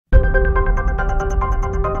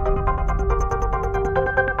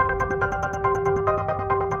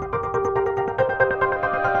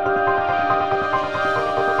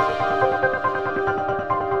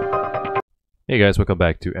Hey guys, welcome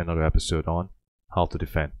back to another episode on how to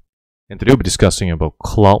defend. And today we'll be discussing about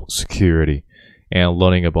cloud security and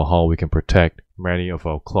learning about how we can protect many of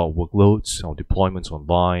our cloud workloads, our deployments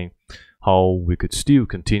online, how we could still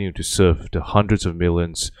continue to serve the hundreds of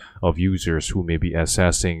millions of users who may be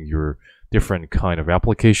accessing your different kind of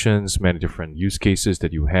applications, many different use cases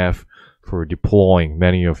that you have for deploying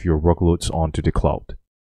many of your workloads onto the cloud.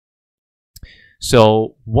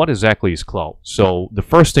 So what exactly is cloud? So the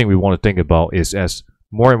first thing we want to think about is as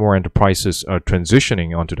more and more enterprises are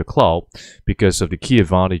transitioning onto the cloud because of the key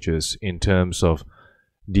advantages in terms of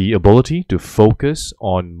the ability to focus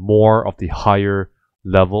on more of the higher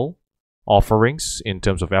level offerings in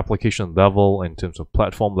terms of application level, in terms of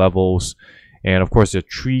platform levels. And of course, there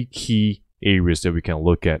are three key areas that we can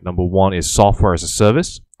look at. Number one is software as a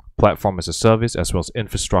service, platform as a service, as well as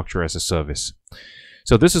infrastructure as a service.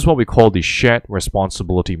 So this is what we call the shared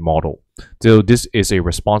responsibility model. So this is a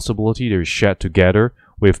responsibility that is shared together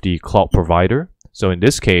with the cloud provider. So in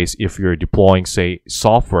this case, if you're deploying, say,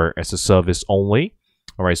 software as a service only,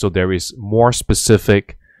 all right, so there is more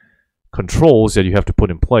specific controls that you have to put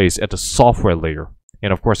in place at the software layer.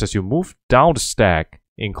 And of course, as you move down the stack,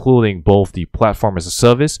 including both the platform as a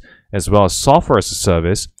service as well as software as a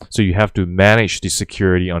service, so you have to manage the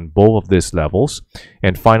security on both of these levels.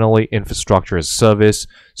 And finally, infrastructure as a service.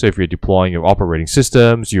 So if you're deploying your operating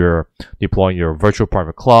systems, you're deploying your virtual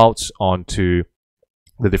private clouds onto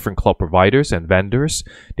the different cloud providers and vendors,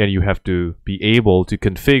 then you have to be able to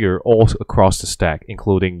configure all across the stack,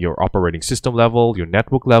 including your operating system level, your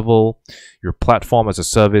network level, your platform as a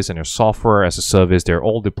service, and your software as a service. They're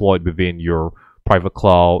all deployed within your private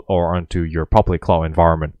cloud or onto your public cloud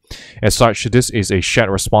environment. As such, this is a shared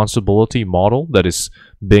responsibility model that is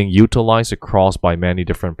being utilized across by many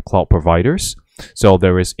different cloud providers. So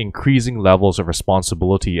there is increasing levels of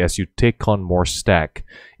responsibility as you take on more stack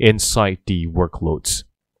inside the workloads.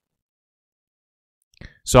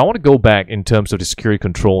 So I want to go back in terms of the security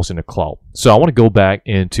controls in the cloud. So I want to go back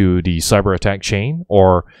into the cyber attack chain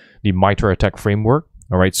or the MITRE ATT&CK framework.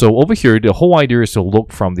 All right, so over here, the whole idea is to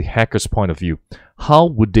look from the hacker's point of view. How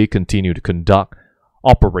would they continue to conduct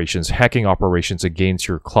operations, hacking operations against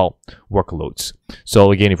your cloud workloads?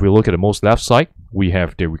 So again, if we look at the most left side, we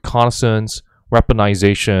have the reconnaissance,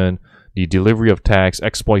 weaponization, the delivery of attacks,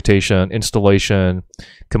 exploitation, installation,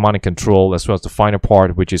 command and control, as well as the final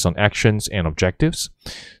part, which is on actions and objectives.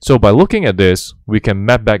 So by looking at this, we can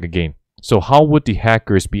map back again. So how would the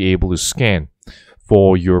hackers be able to scan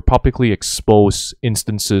for your publicly exposed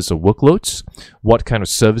instances of workloads? What kind of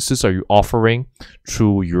services are you offering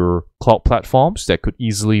through your cloud platforms that could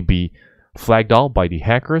easily be flagged out by the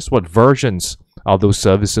hackers? What versions are those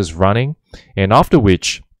services running? And after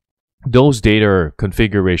which, those data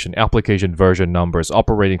configuration, application version numbers,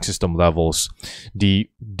 operating system levels, the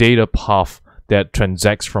data path that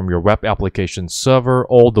transacts from your web application server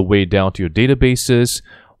all the way down to your databases,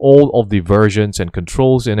 all of the versions and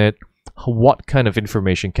controls in it, what kind of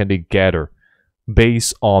information can they gather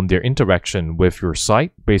based on their interaction with your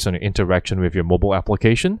site, based on your interaction with your mobile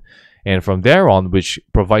application, and from there on, which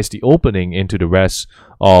provides the opening into the rest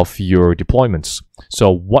of your deployments.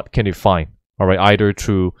 So what can they find? All right, either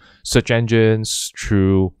through search engines,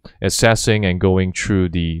 through assessing and going through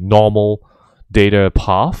the normal data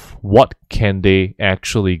path, what can they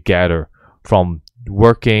actually gather from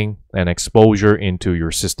working and exposure into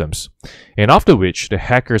your systems? And after which, the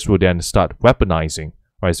hackers will then start weaponizing,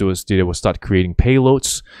 right? So they will start creating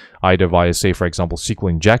payloads, either via, say, for example,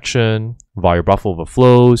 SQL injection, via buffer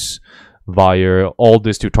overflows, via all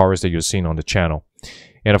these tutorials that you've seen on the channel.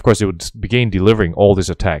 And of course, they would begin delivering all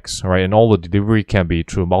these attacks, all right? And all the delivery can be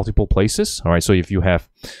through multiple places, all right? So if you have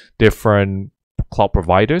different cloud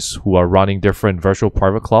providers who are running different virtual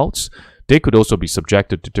private clouds, they could also be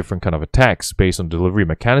subjected to different kind of attacks based on delivery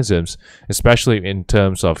mechanisms, especially in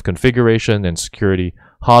terms of configuration and security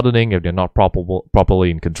hardening. If they're not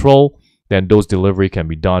properly in control, then those delivery can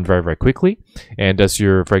be done very, very quickly. And as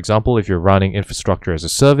for example, if you're running infrastructure as a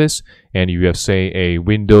service and you have, say, a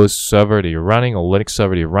Windows server that you're running or Linux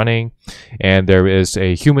server that you're running, and there is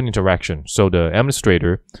a human interaction, so the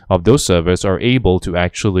administrator of those servers are able to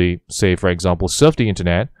actually, say, for example, surf the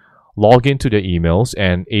internet, log into their emails,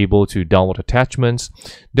 and able to download attachments.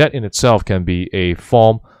 That in itself can be a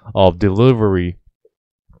form of delivery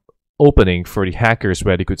opening for the hackers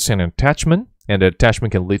where they could send an attachment, and the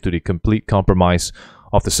attachment can lead to the complete compromise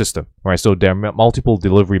of the system, right? So there are multiple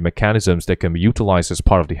delivery mechanisms that can be utilized as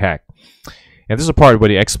part of the hack. And this is a part where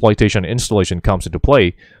the exploitation and installation comes into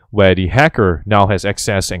play, where the hacker now has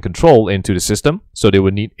access and control into the system. So they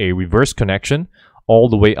would need a reverse connection all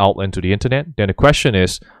the way out into the internet. Then the question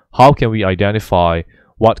is, how can we identify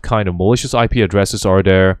what kind of malicious IP addresses are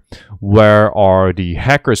there, where are the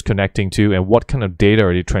hackers connecting to, and what kind of data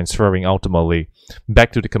are they transferring ultimately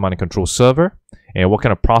back to the command and control server, and what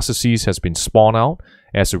kind of processes has been spawned out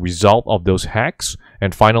as a result of those hacks.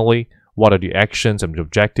 And finally, what are the actions and the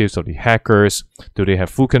objectives of the hackers? Do they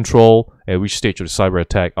have full control? At which stage of the cyber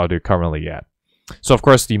attack are they currently at? So of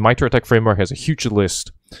course, the MITRE ATT&CK framework has a huge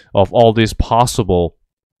list of all these possible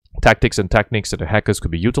tactics and techniques that the hackers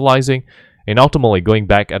could be utilizing. And ultimately, going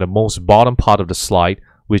back at the most bottom part of the slide,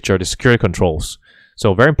 which are the security controls.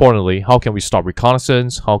 So very importantly, how can we stop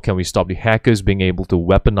reconnaissance? How can we stop the hackers being able to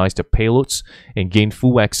weaponize their payloads and gain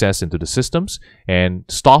full access into the systems, and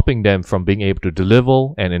stopping them from being able to deliver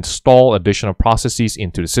and install additional processes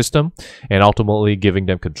into the system, and ultimately giving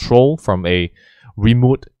them control from a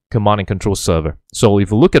remote command and control server. So if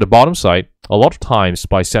you look at the bottom side, a lot of times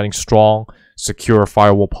by setting strong, secure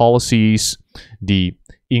firewall policies, the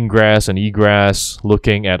ingress and egress,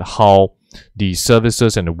 looking at how the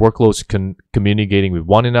services and the workloads communicating with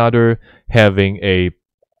one another, having a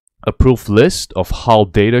approved list of how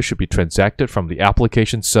data should be transacted from the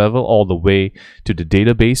application server all the way to the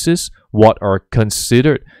databases, what are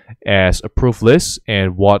considered as approved lists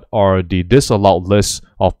and what are the disallowed lists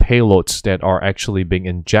of payloads that are actually being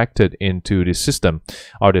injected into the system.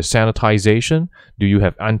 Are there sanitization? Do you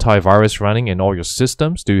have antivirus running in all your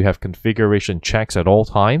systems? Do you have configuration checks at all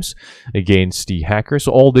times against the hackers?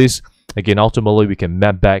 So all this, again, ultimately we can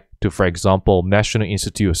map back to, for example, National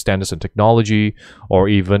Institute of Standards and Technology, or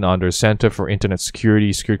even under Center for Internet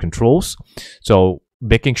Security Controls. So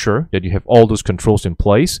making sure that you have all those controls in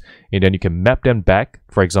place, and then you can map them back.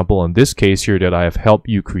 For example, in this case here that I have helped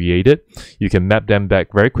you create it, you can map them back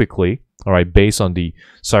very quickly, all right, based on the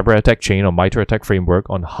cyber attack chain or MITRE ATT&CK framework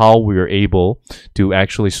on how we are able to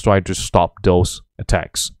actually try to stop those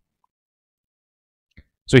attacks.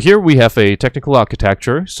 So here we have a technical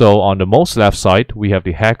architecture. So on the most left side, we have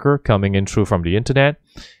the hacker coming in through from the internet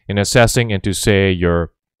and accessing into, say,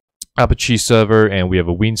 your Apache server, and we have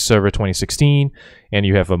a Win Server 2016, and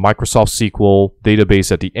you have a Microsoft SQL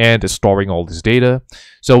database at the end that's storing all this data.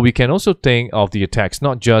 So we can also think of the attacks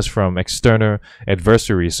not just from external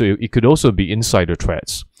adversaries, so it could also be insider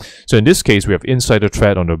threats. So in this case, we have insider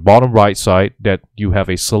threat on the bottom right side, that you have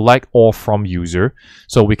a select all from user.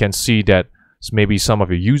 So we can see that maybe some of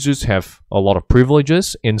your users have a lot of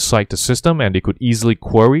privileges inside the system, and they could easily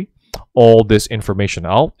query all this information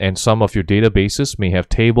out, and some of your databases may have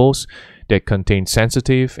tables that contain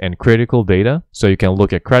sensitive and critical data. So you can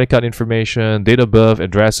look at credit card information, date of birth,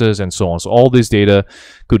 addresses, and so on. So all this data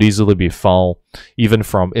could easily be found even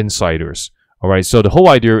from insiders. All right, so the whole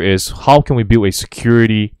idea is how can we build a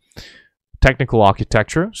security technical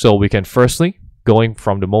architecture? So we can firstly, going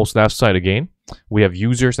from the most left side again, we have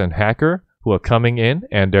users and hacker who are coming in,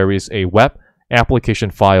 and there is a web application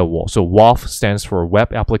firewall. So WAF stands for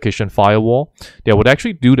Web Application Firewall. That would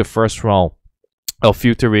actually do the first round of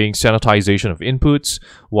filtering, sanitization of inputs,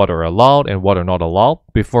 what are allowed and what are not allowed,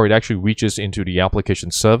 before it actually reaches into the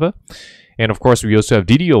application server. And of course, we also have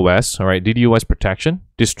DDoS, all right, DDoS protection,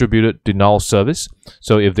 distributed denial service.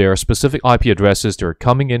 So if there are specific IP addresses that are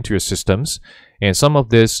coming into your systems, and some of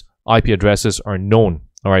these IP addresses are known,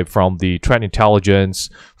 all right, from the threat intelligence,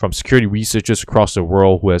 from security researchers across the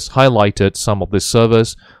world who has highlighted some of the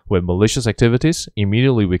servers with malicious activities,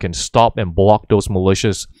 immediately we can stop and block those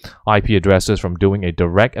malicious IP addresses from doing a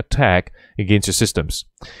direct attack against your systems.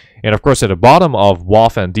 And of course, at the bottom of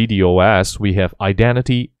WAF and DDoS, we have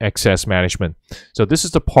identity access management. So this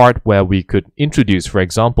is the part where we could introduce, for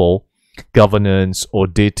example, governance,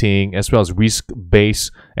 auditing, as well as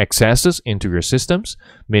risk-based accesses into your systems,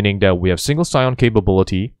 meaning that we have single sign-on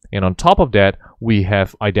capability, and on top of that, we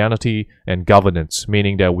have identity and governance,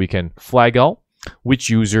 meaning that we can flag out which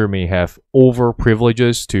user may have over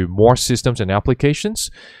privileges to more systems and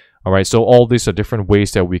applications. All right, so all these are different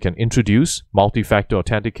ways that we can introduce multi-factor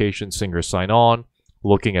authentication, single sign-on,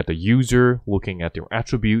 looking at the user, looking at their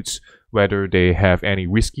attributes, whether they have any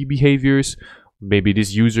risky behaviors. Maybe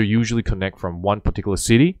this user usually connect from one particular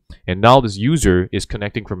city, and now this user is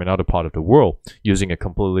connecting from another part of the world using a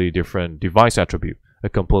completely different device attribute, a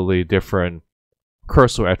completely different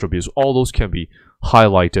cursor attributes. All those can be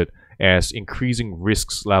highlighted as increasing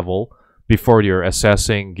risks level before you're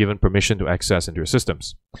assessing given permission to access into your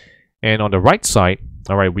systems. And on the right side,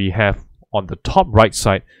 all right, we have on the top right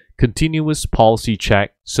side, continuous policy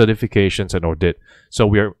check, certifications, and audit. So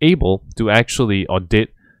we are able to actually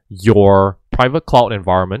audit your private cloud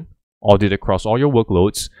environment, audit across all your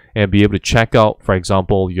workloads, and be able to check out, for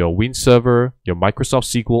example, your Win server, your Microsoft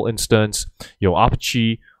SQL instance, your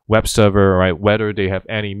Apache web server, right? Whether they have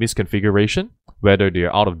any misconfiguration, whether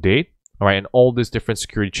they're out of date, All right, and all these different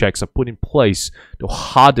security checks are put in place to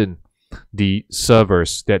harden the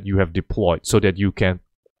servers that you have deployed so that you can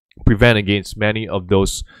prevent against many of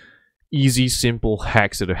those easy, simple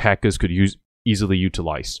hacks that the hackers could easily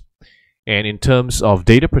utilize. And in terms of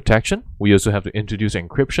data protection, we also have to introduce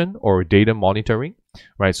encryption or data monitoring,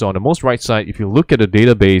 right? So on the most right side, if you look at the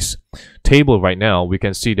database table right now, we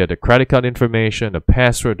can see that the credit card information, the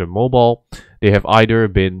password, the mobile, they have either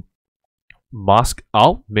been masked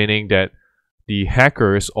out, meaning that the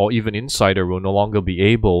hackers or even insider will no longer be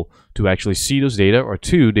able to actually see those data, or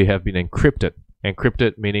two, they have been encrypted.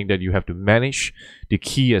 Encrypted meaning that you have to manage the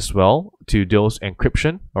key as well to those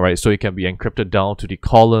encryption. All right, so it can be encrypted down to the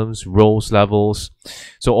columns, rows, levels.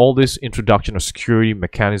 So all this introduction of security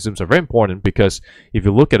mechanisms are very important, because if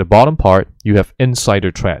you look at the bottom part, you have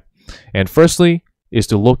insider threat. And firstly is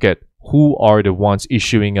to look at who are the ones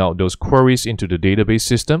issuing out those queries into the database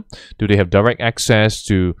system. Do they have direct access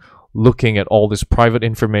to looking at all this private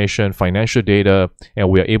information, financial data, and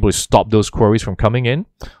we are able to stop those queries from coming in?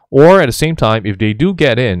 Or at the same time, if they do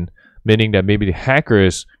get in, meaning that maybe the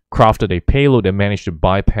hackers crafted a payload and managed to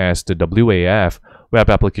bypass the WAF, Web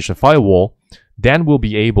Application Firewall, then we'll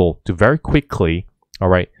be able to very quickly, all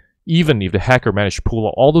right, even if the hacker managed to pull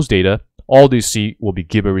out all those data, all they see will be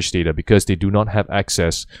gibberish data because they do not have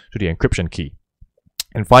access to the encryption key.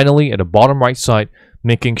 And finally, at the bottom right side,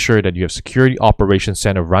 making sure that you have Security Operations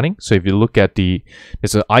Center running. So if you look at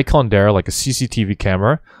there's an icon there like a CCTV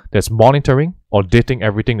camera that's monitoring, auditing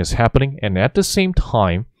everything that's happening, and at the same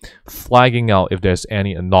time flagging out if there's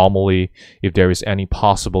any anomaly, if there is any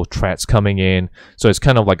possible threats coming in. So it's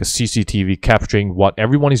kind of like a CCTV capturing what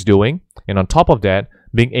everyone is doing, and on top of that,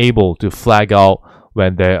 being able to flag out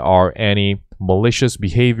when there are any malicious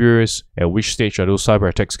behaviors, at which stage are those cyber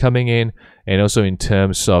attacks coming in, and also in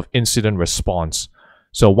terms of incident response.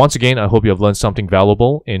 So once again, I hope you have learned something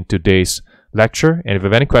valuable in today's lecture. And if you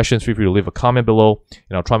have any questions, feel free to leave a comment below,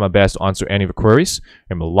 and I'll try my best to answer any of your queries.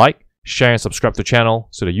 Remember, like, share, and subscribe to the channel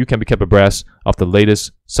so that you can be kept abreast of the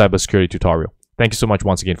latest cybersecurity tutorial. Thank you so much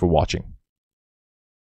once again for watching.